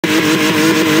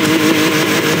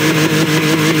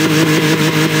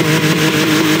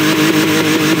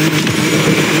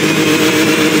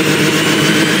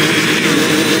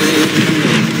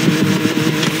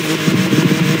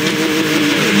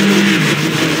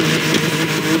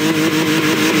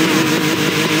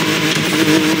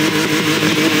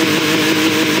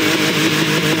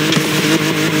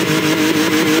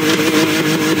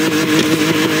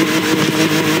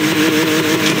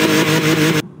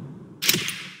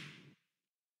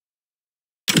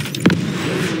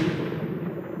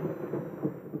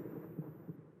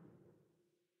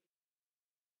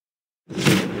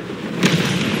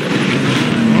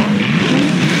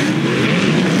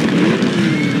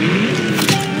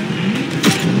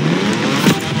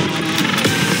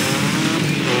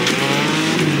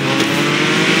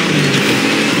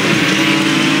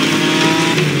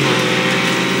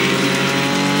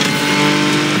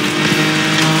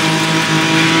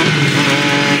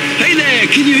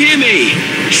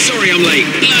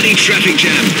Traffic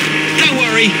jam. Don't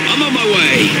worry, I'm on my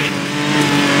way.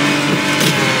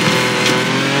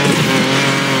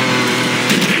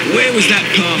 Where was that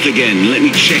path again? Let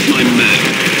me check my map.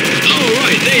 Oh,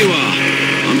 right, there you are.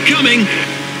 I'm coming.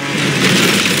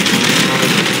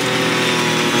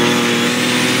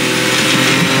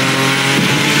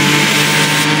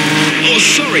 Oh,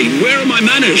 sorry, where are my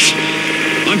manners?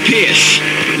 I'm Pierce.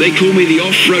 They call me the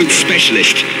off-road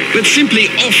specialist, but simply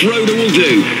off-roader will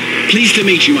do. Pleased to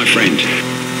meet you, my friend.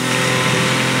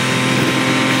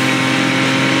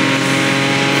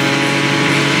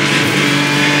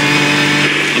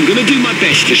 I'm going to do my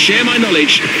best to share my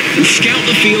knowledge and scout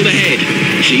the field ahead,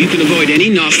 so you can avoid any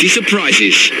nasty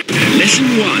surprises. Lesson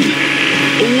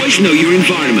 1. Always know your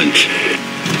environment.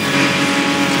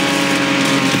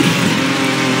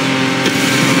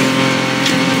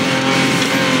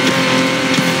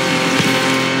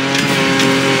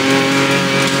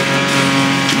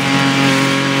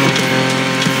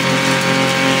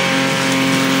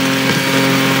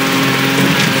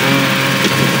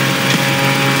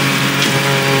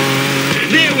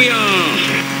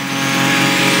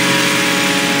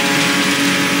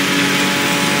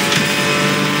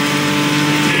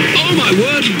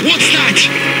 What's that?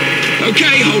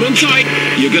 Okay, hold on tight.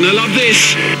 You're gonna love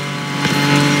this.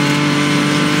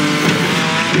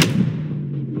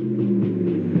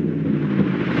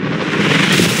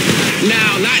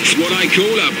 Now that's what I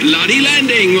call a bloody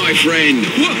landing, my friend.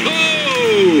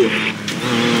 Whoa!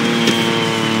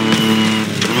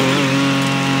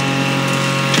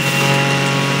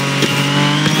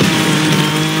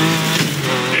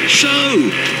 So,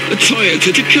 a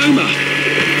Toyota Tacoma.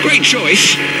 Great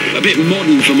choice. A bit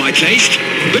modern for my taste,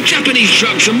 but Japanese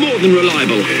trucks are more than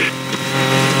reliable.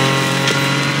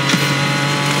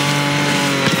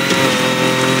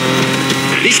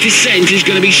 This descent is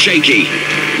going to be shaky.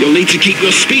 You'll need to keep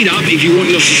your speed up if you want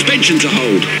your suspension to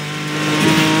hold.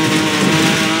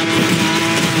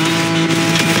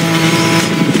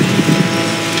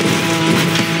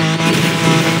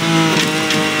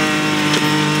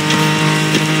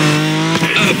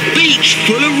 A beach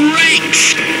full of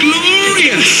wrecks!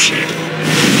 Glorious!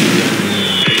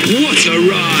 What a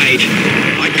ride!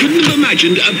 I couldn't have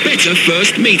imagined a better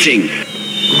first meeting.